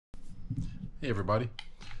Hey everybody,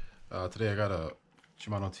 today I got a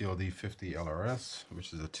Shimano TLD 50 LRS,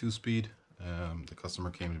 which is a 2-speed. The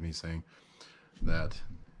customer came to me saying that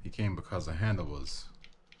he came because the handle was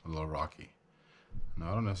a little rocky.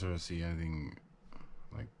 Now I don't necessarily see anything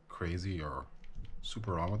like crazy or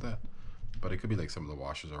super wrong with that, but it could be like some of the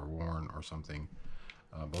washers are worn or something.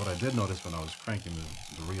 But what I did notice when I was cranking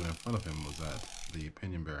the reel in front of him was that the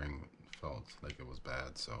pinion bearing felt like it was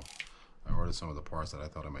bad. So I ordered some of the parts that I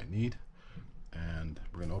thought I might need, and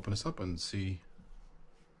we're going to open this up and see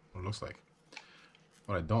what it looks like.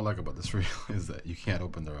 What I don't like about this reel is that you can't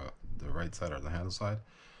open the right side or the handle side.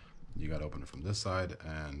 You got to open it from this side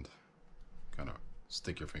and kind of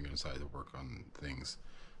stick your finger inside to work on things.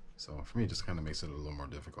 So for me, it just kind of makes it a little more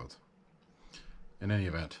difficult. In any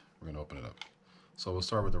event, we're going to open it up. So we'll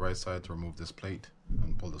start with the right side to remove this plate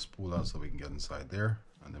and pull the spool out so we can get inside there,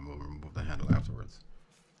 and then we'll remove the handle afterwards.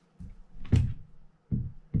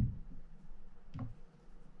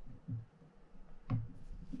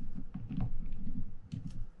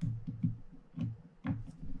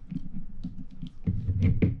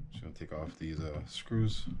 Just gonna take off these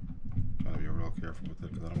screws. Trying to be real careful with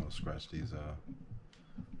it because I don't want to scratch these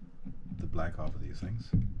the black off of these things.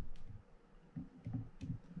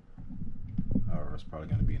 However, it's probably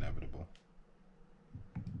going to be inevitable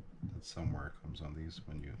that somewhere comes on these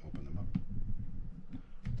when you open them up.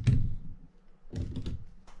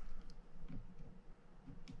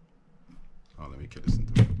 Oh, let me get this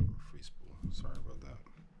into a free spool. Sorry about that.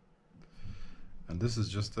 And this is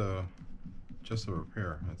just a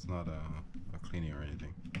repair. It's not a cleaning or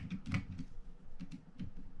anything.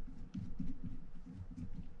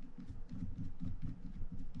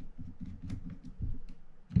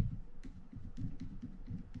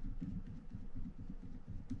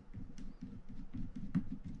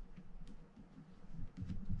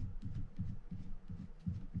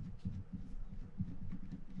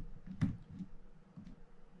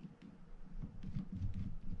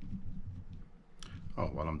 Oh,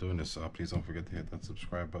 while I'm doing this, please don't forget to hit that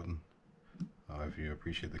subscribe button if you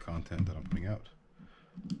appreciate the content that I'm putting out.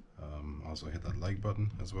 Also hit that like button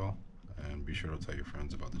as well, and be sure to tell your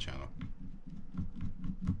friends about the channel.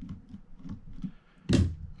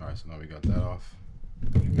 Alright, so now we got that off.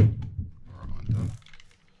 We're undone.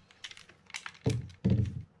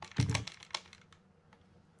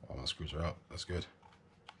 All my screws are out. That's good.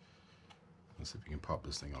 Let's see if we can pop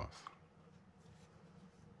this thing off.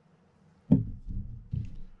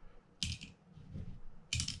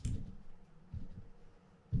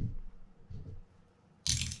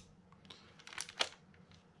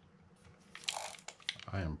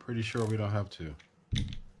 I am pretty sure we don't have to.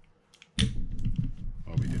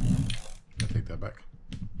 Oh, we do. I take that back.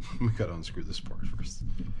 We gotta unscrew this part first.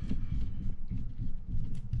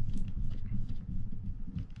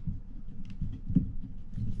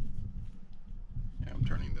 Yeah, I'm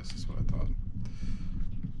turning this, is what I thought.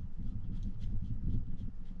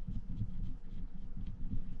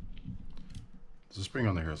 There's a spring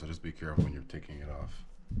on the hair, so just be careful when you're taking it off.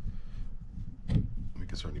 We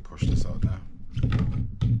can certainly push this out now.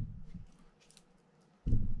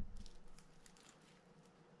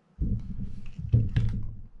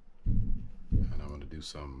 And I'm going to do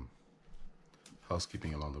some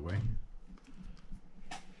housekeeping along the way.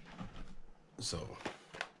 So,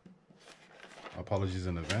 apologies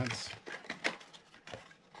in advance.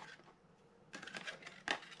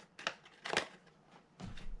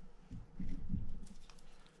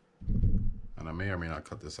 And I may or may not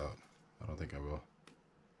cut this out. I don't think I will.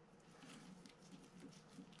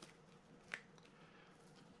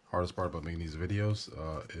 Hardest part about making these videos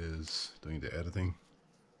is doing the editing,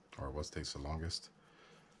 or what takes the longest.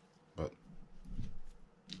 But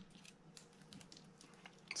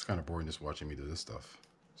it's kind of boring just watching me do this stuff.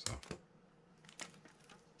 So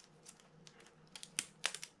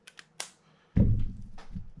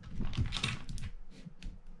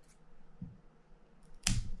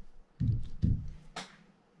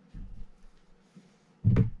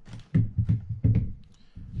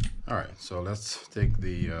all right, so let's take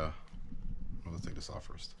the let's take this off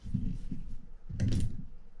first.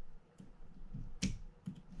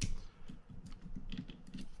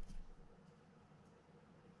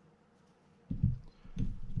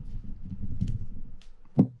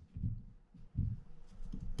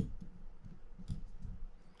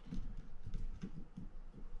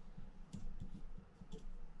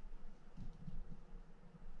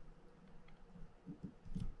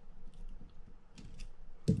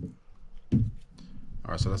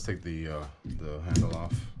 All right, so let's take the handle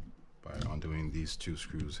off by undoing these two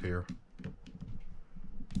screws here.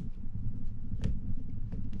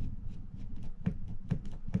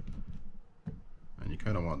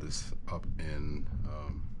 kind of want this up in,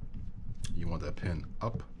 you want that pin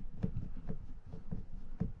up,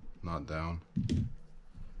 not down.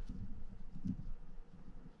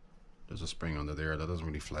 There's a spring under there that doesn't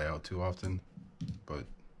really fly out too often, but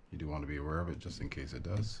you do want to be aware of it just in case it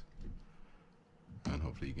does. And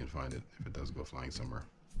hopefully you can find it if it does go flying somewhere.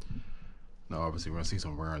 Now obviously we're going to see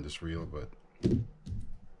some wear on this reel, but you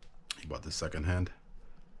bought this second hand.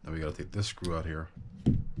 Now we got to take this screw out here.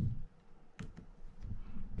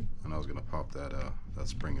 And I was going to pop that that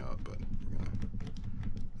spring out, but we're going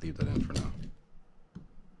to leave that in for now.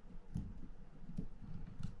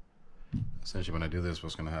 Essentially when I do this,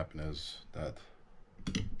 what's going to happen is that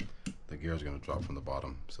the gear is going to drop from the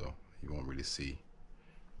bottom, so you won't really see.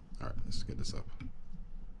 Alright, let's get this up.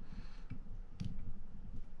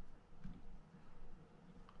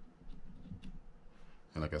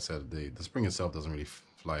 And like I said, the spring itself doesn't really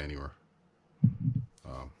fly anywhere.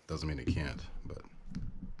 Doesn't mean it can't, but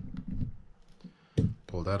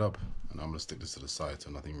pull that up, and I'm going to stick this to the side so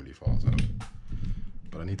nothing really falls out.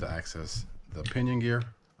 But I need to access the pinion gear,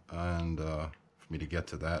 and for me to get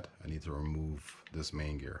to that, I need to remove this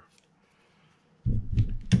main gear.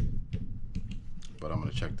 But I'm going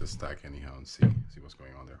to check this stack anyhow and see what's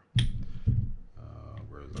going on there.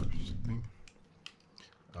 Where is our thing?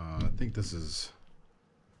 I think this is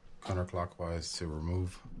counterclockwise to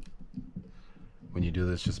remove. When you do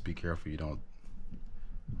this, just be careful you don't.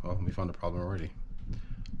 Well, we found a problem already.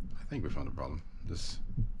 I think we found a problem. This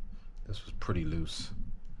was pretty loose,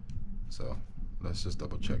 so let's just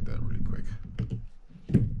double check that really quick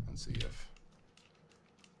and see if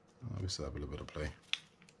we still have a little bit of play.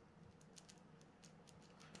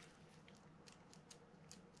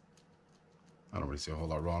 I don't really see a whole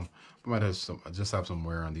lot wrong. We might have some, just have some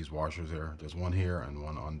wear on these washers here. There's one here and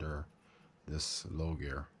one under this low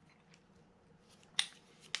gear.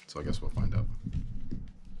 So I guess we'll find out.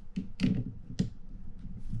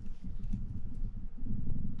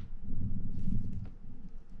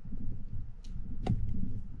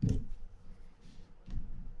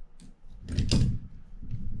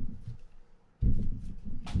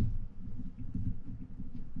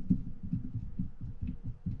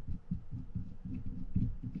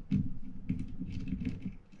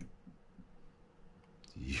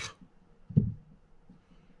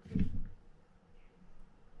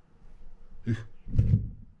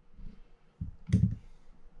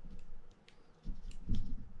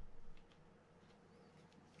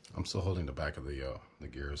 I'm still holding the back of the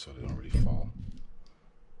gears so they don't really fall.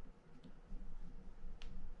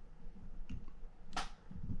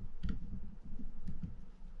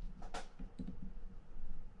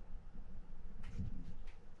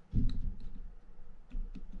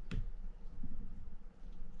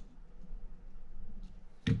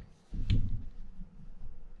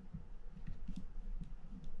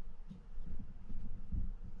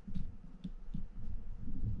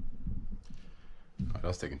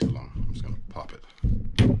 That's taking too long. I'm just gonna pop it.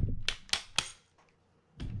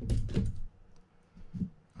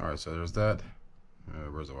 All right, so there's that.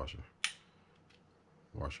 Where's the washer?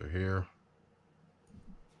 Washer here,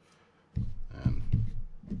 and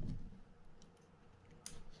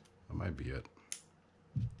that might be it.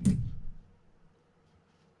 Yeah,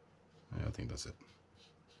 I think that's it.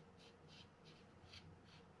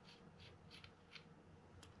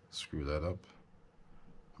 Screw that up.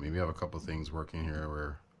 I mean, we have a couple things working here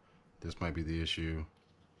where this might be the issue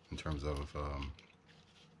in terms of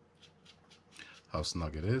how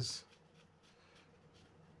snug it is,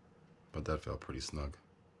 but that felt pretty snug.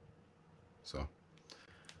 So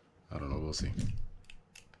I don't know, we'll see.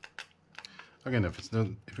 Again, if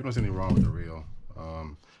you don't see anything wrong with the reel, I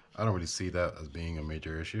don't really see that as being a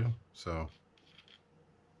major issue. So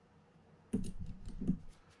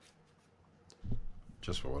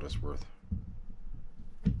just for what it's worth.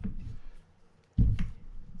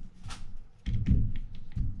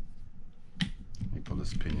 Pull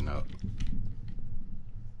this pinion out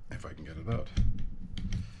if I can get it out,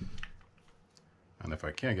 and if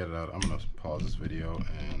I can't get it out, I'm gonna pause this video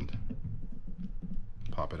and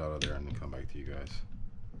pop it out of there and then come back to you guys,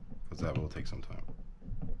 because that will take some time.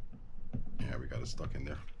 Yeah, we got it stuck in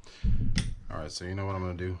there. All right, so you know what I'm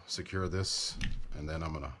gonna do? Secure this, and then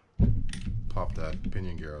I'm gonna pop that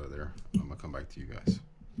pinion gear out of there. I'm gonna come back to you guys.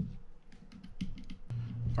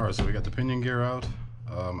 All right, so we got the pinion gear out,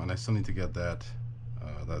 and I still need to get that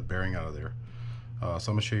bearing out of there. So I'm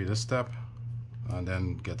going to show you this step and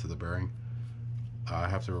then get to the bearing. I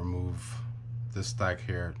have to remove this stack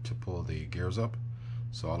here to pull the gears up.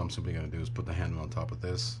 So all I'm simply going to do is put the handle on top of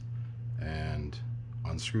this and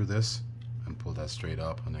unscrew this and pull that straight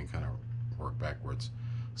up, and then kind of work backwards.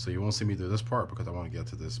 So you won't see me do this part because I want to get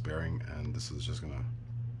to this bearing, and this is just gonna,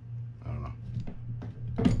 I don't know,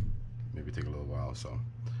 maybe take a little while. So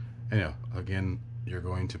anyhow, again, you're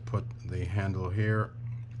going to put the handle here,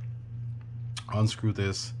 unscrew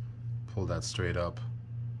this, pull that straight up,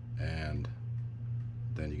 and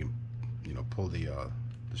then you can, you know, pull the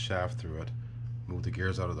shaft through it, move the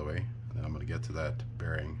gears out of the way, and then I'm going to get to that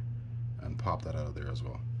bearing and pop that out of there as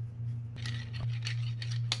well.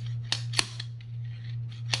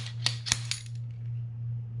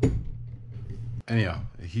 Anyhow,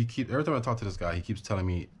 every time I talk to this guy, he keeps telling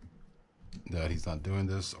me that he's not doing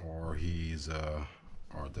this, or he's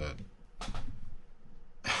or that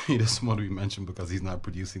he doesn't want to be mentioned because he's not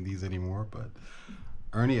producing these anymore. But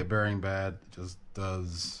Ernie at Bearing Bad just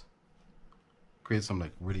does create some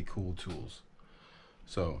like really cool tools.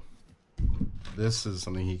 So this is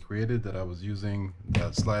something he created that I was using.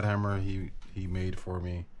 That slide hammer he made for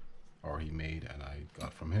me, or he made and I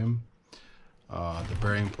got from him. The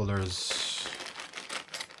bearing pullers,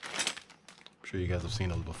 I'm sure you guys have seen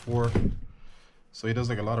those before. So he does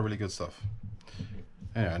like a lot of really good stuff.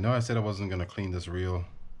 Anyway, I know I said I wasn't gonna clean this reel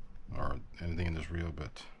or anything in this reel,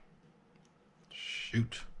 but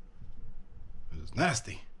shoot, it is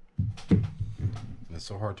nasty. And it's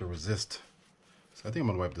so hard to resist. So I think I'm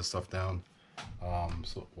gonna wipe this stuff down.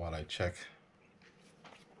 So while I check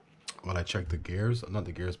the gears, not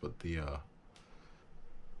the gears, but the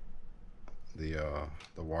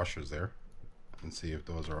washers there, and see if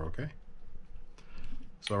those are okay.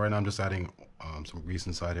 So right now I'm just adding some grease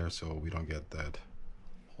inside here so we don't get that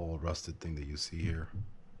whole rusted thing that you see here,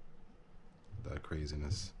 that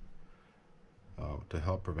craziness, to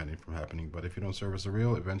help prevent it from happening. But if you don't service the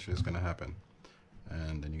reel, eventually it's going to happen,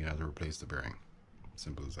 and then you're going to have to replace the bearing.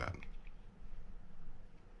 Simple as that.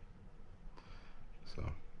 So,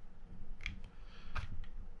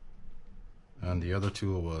 and the other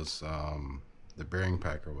tool was the bearing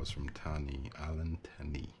packer was from Alan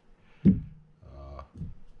Tenney.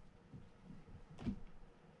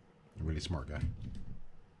 Really smart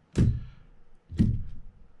guy.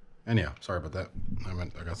 Anyhow, sorry about that.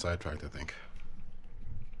 I got sidetracked, I think.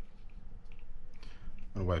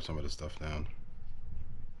 I'm gonna wipe some of this stuff down.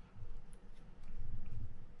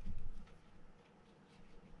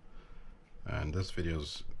 And this video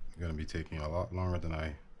is gonna be taking a lot longer than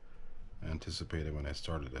I anticipated when I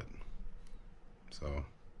started it. So,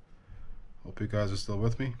 hope you guys are still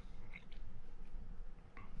with me.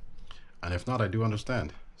 And if not, I do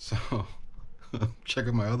understand. So, check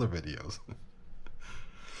out my other videos.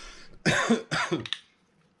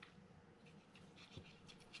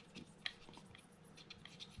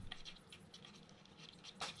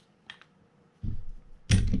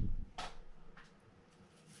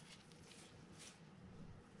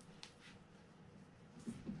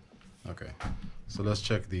 Okay, so let's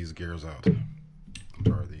check these gears out.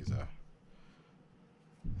 Or these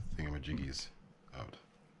thingamajiggies out.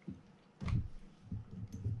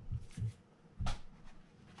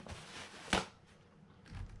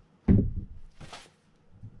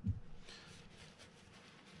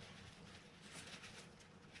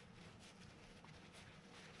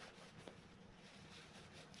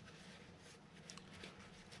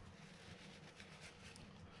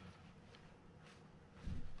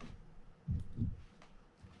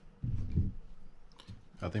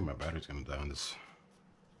 I think my battery's gonna die on this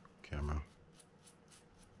camera.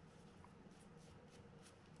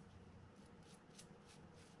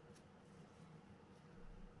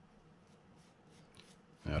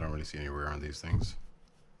 Yeah, I don't really see any wear on these things.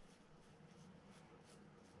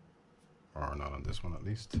 Or not on this one at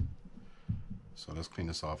least. So let's clean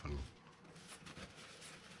this off and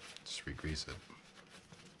just re-grease it.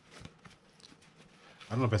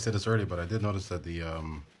 I don't know if I said this earlier, but I did notice that the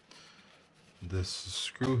this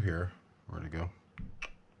screw here, where'd it go?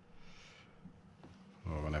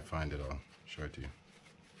 Well, when I find it, I'll show it to you.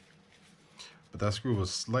 But that screw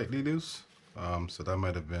was slightly loose, so that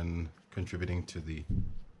might have been contributing to the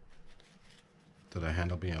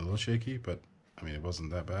handle being a little shaky. But I mean, it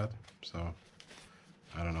wasn't that bad, so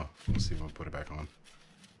I don't know. We'll see if we'll put it back on.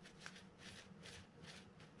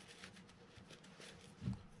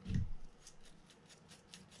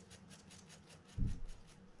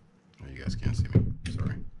 Oh, you guys can't see me.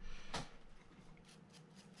 Sorry.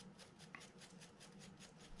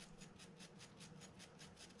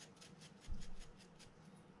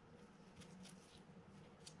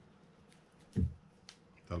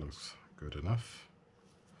 That looks good enough.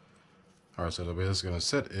 All right, so the way this is going to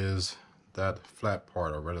sit is that flat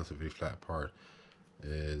part, or relatively flat part,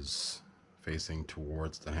 is facing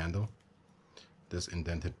towards the handle. This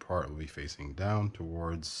indented part will be facing down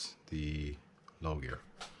towards the low gear.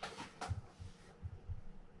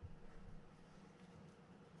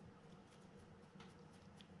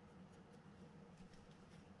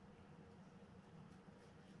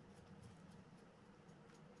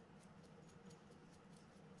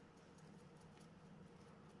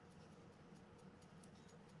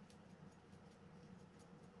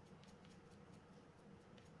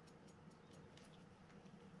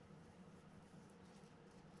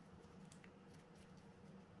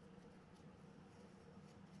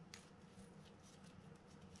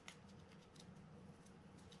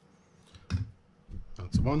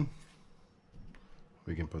 That's one.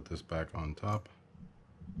 We can put this back on top.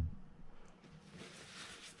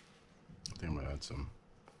 I think I'm gonna add some,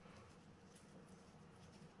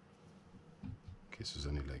 in case there's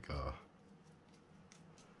any like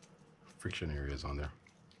friction areas on there.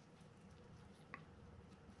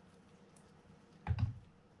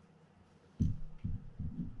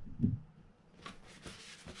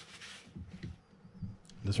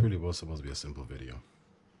 This really was supposed to be a simple video,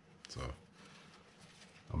 so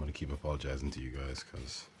I'm gonna keep apologizing to you guys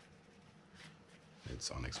because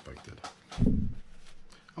it's unexpected.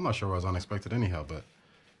 I'm not sure why it was unexpected anyhow, but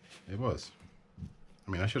it was.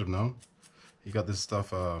 I mean, I should have known. He got this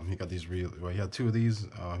stuff, he got these well, he had two of these.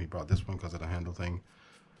 He brought this one because of the handle thing.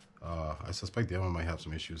 I suspect the other one might have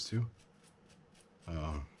some issues too.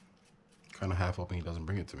 Kind of half hoping he doesn't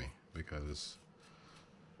bring it to me, because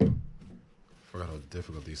I forgot how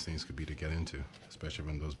difficult these things could be to get into, especially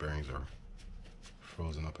when those bearings are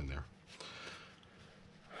frozen up in there.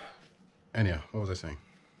 Anyhow, what was I saying?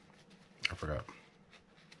 I forgot.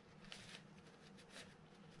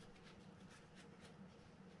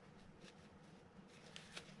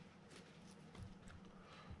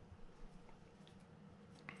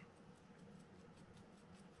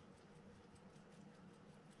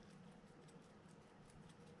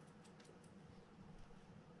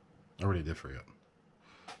 I already did forget.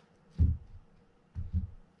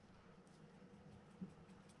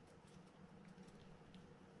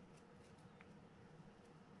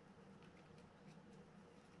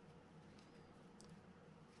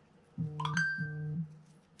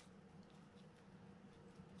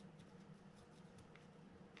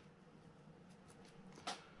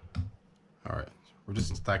 All right, we're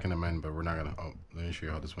just stacking them in, but we're not gonna, oh, let me show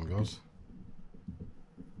you how this one goes.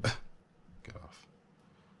 Get off.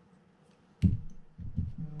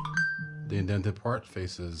 The indented part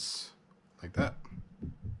faces like that.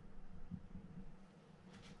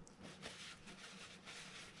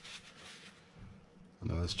 And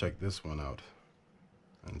now let's check this one out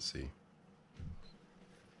and see.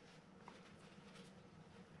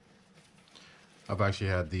 I've actually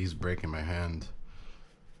had these break in my hand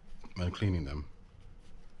when cleaning them,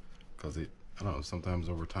 because I don't know, sometimes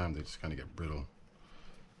over time they just kind of get brittle.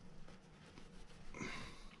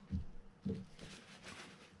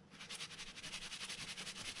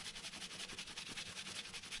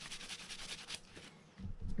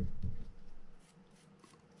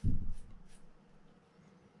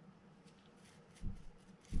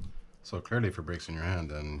 So clearly if it breaks in your hand,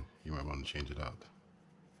 then you might want to change it out.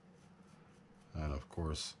 And of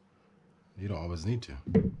course, you don't always need to,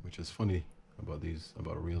 which is funny about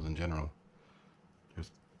reels in general.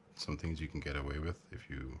 There's some things you can get away with if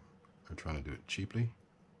you are trying to do it cheaply.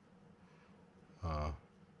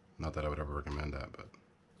 Not that I would ever recommend that, but,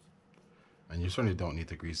 and you certainly don't need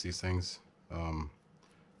to grease these things.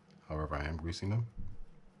 However, I am greasing them.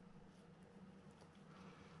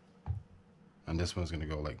 And this one's gonna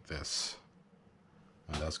go like this.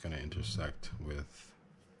 And that's gonna intersect with,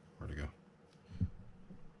 where'd it go?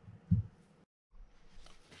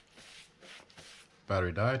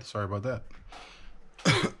 Battery died, sorry about that.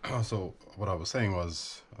 So what I was saying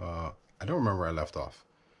was, I don't remember where I left off,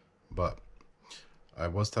 but I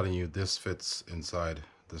was telling you this fits inside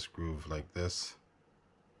this groove like this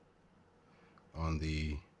on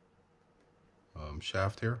the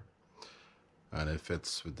shaft here, and it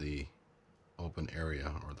fits with the open area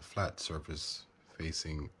or the flat surface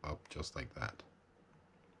facing up just like that.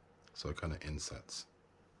 So it kind of insets,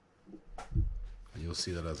 and you'll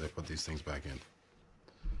see that as I put these things back in.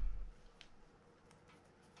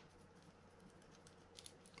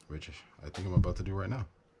 Which I think I'm about to do right now.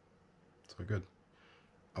 So good.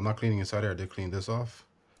 I'm not cleaning inside here. I did clean this off.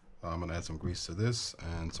 I'm gonna add some grease to this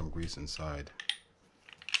and some grease inside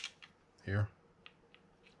here.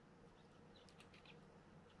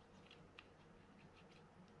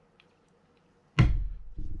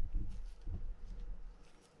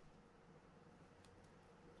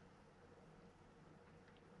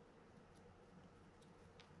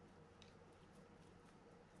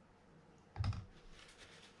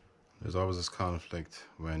 There's always this conflict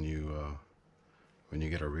when you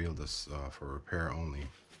get a reel this for repair only,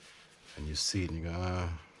 and you see it and you go,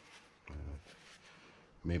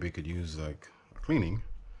 maybe it could use like a cleaning.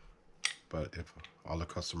 But if all the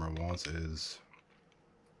customer wants is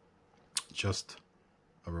just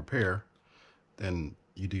a repair, then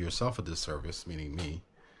you do yourself a disservice, meaning me,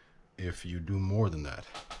 if you do more than that,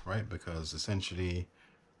 right? Because essentially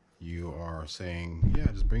you are saying, yeah,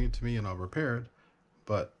 just bring it to me and I'll repair it,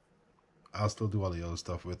 but I'll still do all the other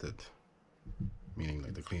stuff with it, meaning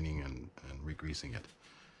like the cleaning and re-greasing it,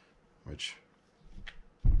 which,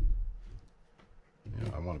 you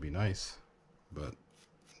know, I want to be nice, but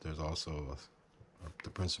there's also the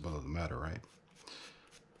principle of the matter, right?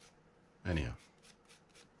 Anyhow,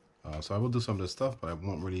 so I will do some of this stuff, but I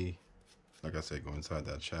won't really, like I said, go inside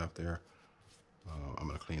that shaft there. I'm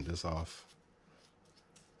going to clean this off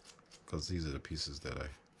because these are the pieces that I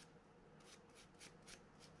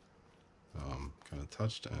kind of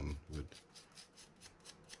touched and would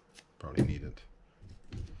probably need it.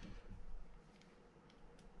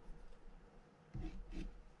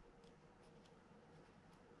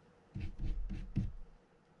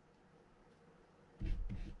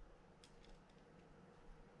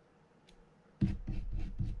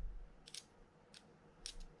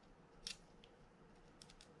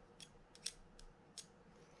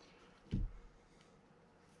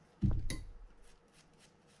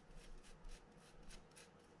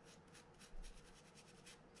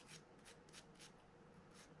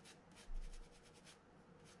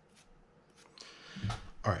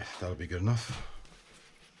 All right, that'll be good enough.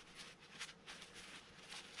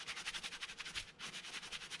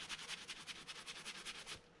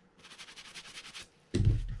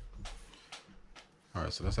 All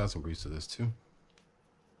right, so let's add some grease to this too.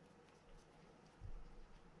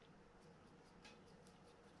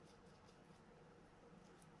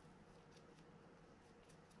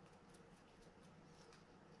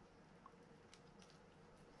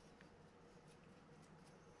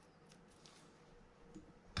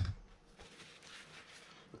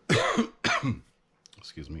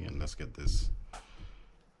 Excuse me, and let's get this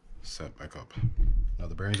set back up. Now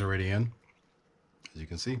the bearing's already in, as you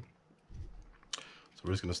can see. So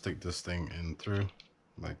we're just gonna stick this thing in through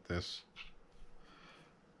like this.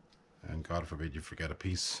 And God forbid you forget a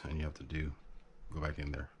piece and you have to go back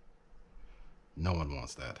in there. No one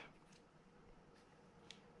wants that.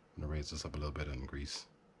 I'm gonna raise this up a little bit and grease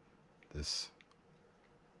this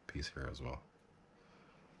piece here as well.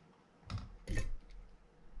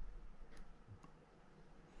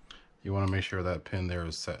 You want to make sure that pin there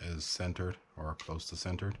is centered or close to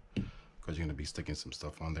centered, because you're going to be sticking some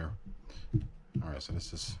stuff on there. All right, so let's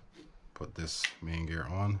just put this main gear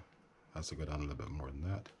on. Has to go down a little bit more than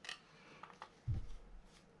that.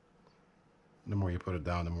 The more you put it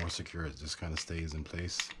down, the more secure it just kind of stays in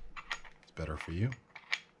place. It's better for you.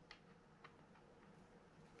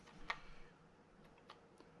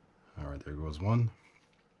 All right, there goes one.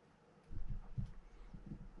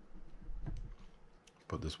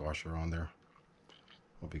 Put this washer on there.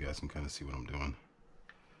 Hope you guys can kind of see what I'm doing.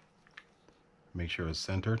 Make sure it's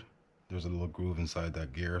centered. There's a little groove inside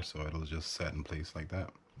that gear, so it'll just set in place like that.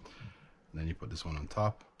 And then you put this one on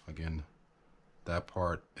top. Again, that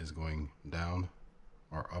part is going down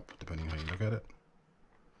or up depending how you look at it.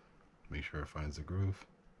 Make sure it finds the groove.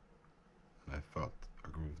 And I felt a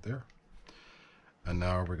groove there. And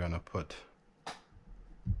now we're gonna put,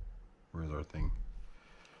 where's our thing?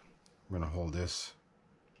 We're gonna hold this,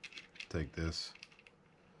 take this,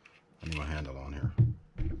 I need my handle on here.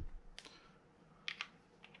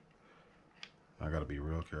 I gotta be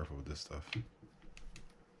real careful with this stuff.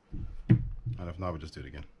 And if not, we just do it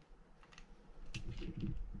again.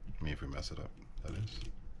 I mean, if we mess it up, that is.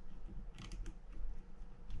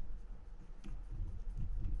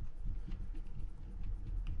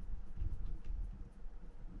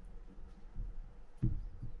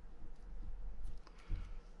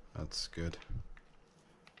 That's good.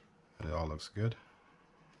 It all looks good.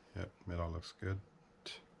 Yep, it all looks good.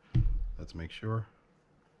 Let's make sure.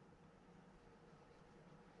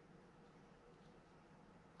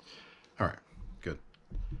 All right, good.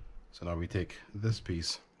 So now we take this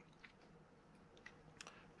piece,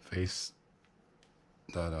 face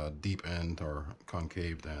that deep end or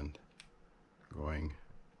concave end, going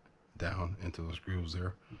down into those grooves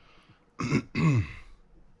there.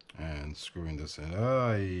 And screwing this in.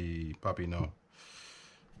 Ay, puppy, no.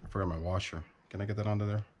 I forgot my washer. Can I get that under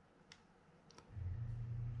there?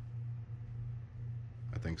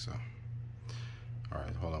 I think so. All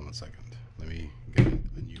right, hold on one second. Let me get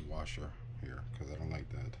a new washer here because I don't like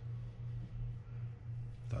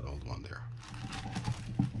that old one there.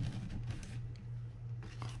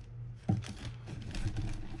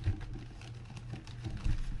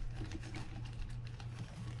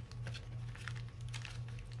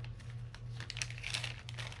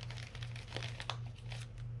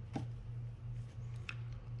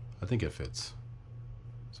 I think it fits,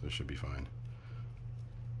 so it should be fine.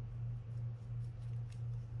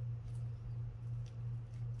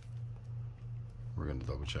 We're gonna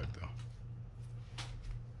double check though.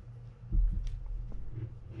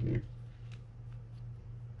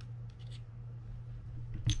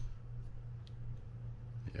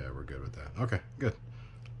 Yeah, we're good with that. Okay, good.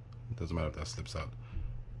 It doesn't matter if that slips out.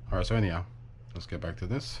 All right, so anyhow, let's get back to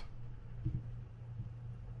this.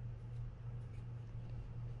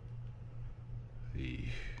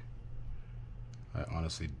 I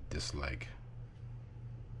honestly dislike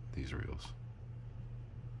these reels.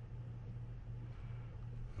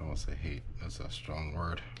 I don't want to say hate, that's a strong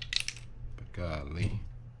word, but golly.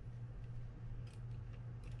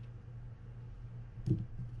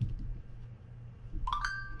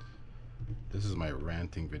 This is my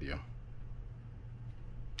ranting video.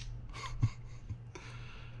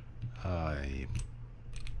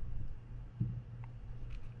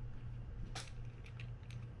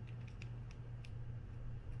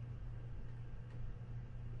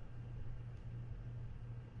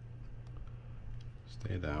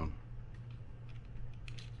 Stay down.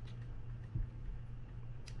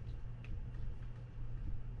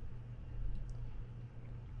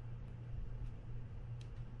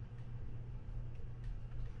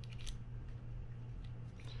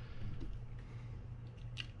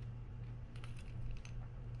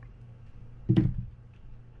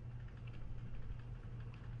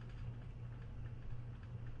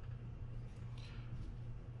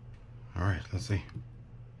 All right, let's see.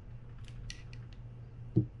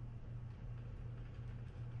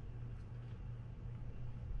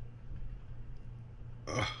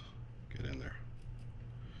 Get in there.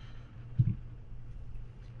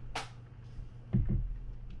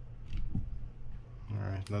 All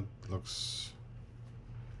right, that looks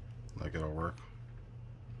like it'll work.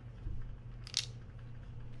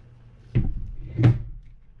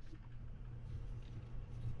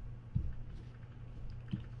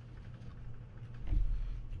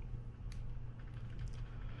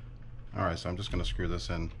 All right, so I'm just gonna screw this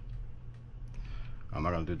in. I'm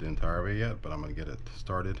not gonna do the entire way yet, but I'm gonna get it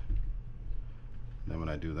started. Then when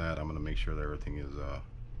I do that, I'm gonna make sure that everything is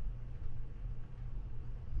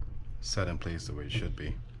set in place the way it should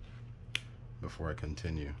be before I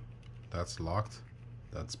continue. That's locked,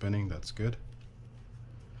 that's spinning, that's good.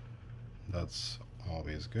 That's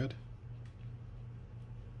always good.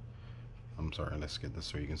 I'm sorry, let's get this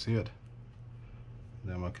so you can see it.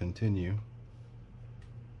 Then I'm gonna continue.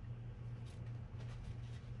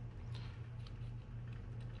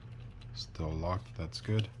 Still locked, that's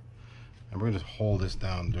good. And we're gonna just hold this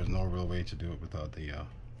down. There's no real way to do it without the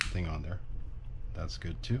thing on there. That's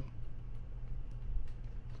good too.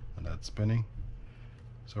 And that's spinning.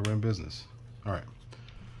 So we're in business. All right.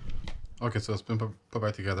 Okay, so it's been put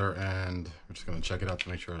back together, and we're just gonna check it out to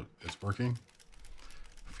make sure it's working.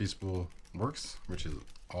 Free spool works, which is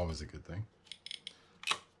always a good thing.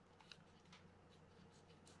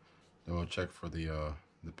 Then we'll check for the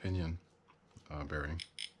pinion bearing.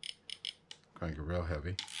 Crank it real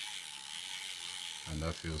heavy, and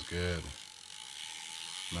that feels good.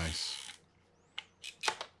 Nice.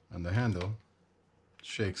 And the handle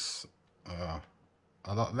shakes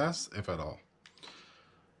a lot less, if at all.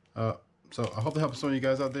 So I hope to help some of you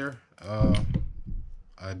guys out there.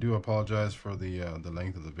 I do apologize for the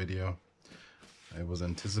length of the video. It was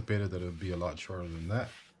anticipated that it would be a lot shorter than that,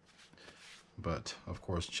 but of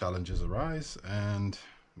course challenges arise and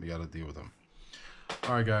we got to deal with them.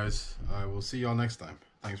 All right, guys, I will see y'all next time.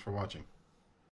 Thanks for watching.